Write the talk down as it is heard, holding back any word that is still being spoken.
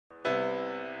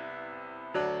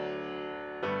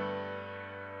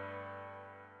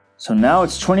So now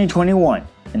it's 2021,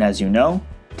 and as you know,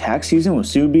 tax season will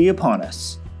soon be upon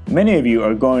us. Many of you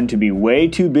are going to be way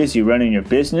too busy running your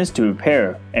business to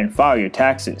prepare and file your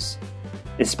taxes,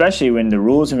 especially when the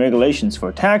rules and regulations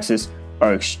for taxes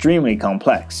are extremely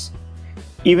complex.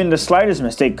 Even the slightest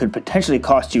mistake could potentially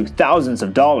cost you thousands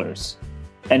of dollars.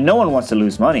 And no one wants to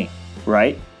lose money,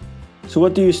 right? So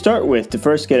what do you start with to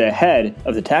first get ahead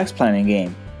of the tax planning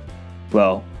game?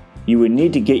 Well, you would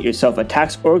need to get yourself a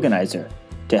tax organizer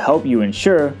to help you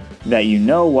ensure that you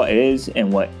know what is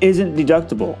and what isn't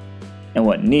deductible and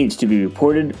what needs to be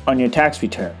reported on your tax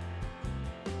return.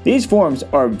 These forms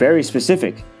are very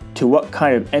specific to what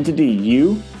kind of entity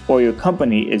you or your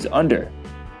company is under.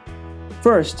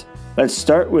 First, let's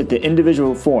start with the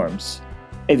individual forms.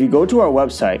 If you go to our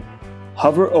website,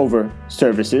 hover over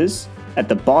Services, at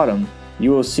the bottom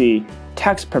you will see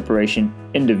Tax Preparation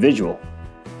Individual.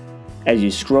 As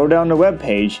you scroll down the web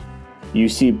page, you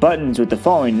see buttons with the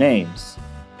following names: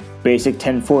 Basic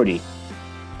 1040,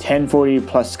 1040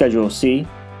 plus Schedule C,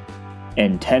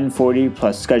 and 1040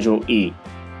 plus Schedule E.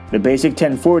 The Basic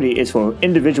 1040 is for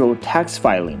individual tax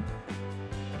filing.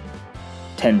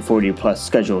 1040 plus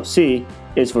Schedule C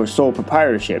is for sole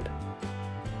proprietorship.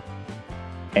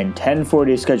 And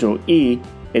 1040 Schedule E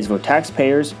is for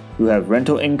taxpayers who have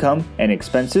rental income and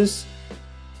expenses.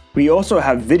 We also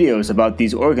have videos about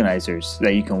these organizers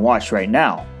that you can watch right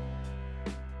now.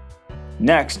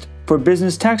 Next, for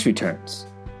business tax returns,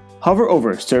 hover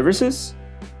over Services,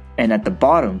 and at the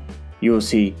bottom you will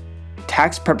see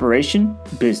Tax Preparation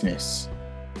Business.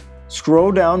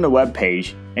 Scroll down the web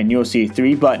page and you'll see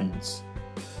three buttons: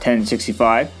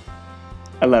 1065,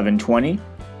 1120,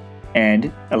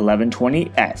 and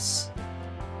 1120S.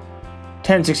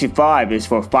 1065 is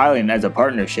for filing as a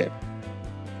partnership.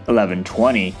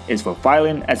 1120 is for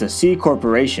filing as a C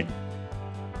corporation.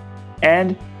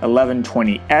 And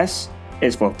 1120S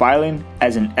is for filing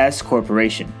as an S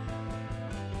corporation.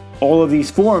 All of these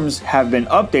forms have been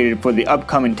updated for the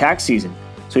upcoming tax season,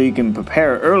 so you can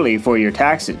prepare early for your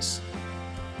taxes.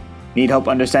 Need help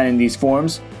understanding these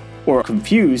forms or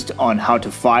confused on how to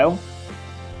file?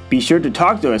 Be sure to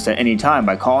talk to us at any time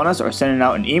by calling us or sending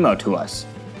out an email to us.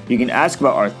 You can ask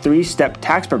about our 3-step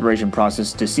tax preparation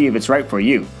process to see if it's right for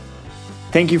you.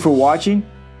 Thank you for watching,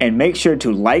 and make sure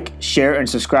to like, share, and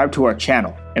subscribe to our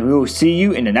channel, and we will see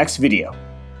you in the next video.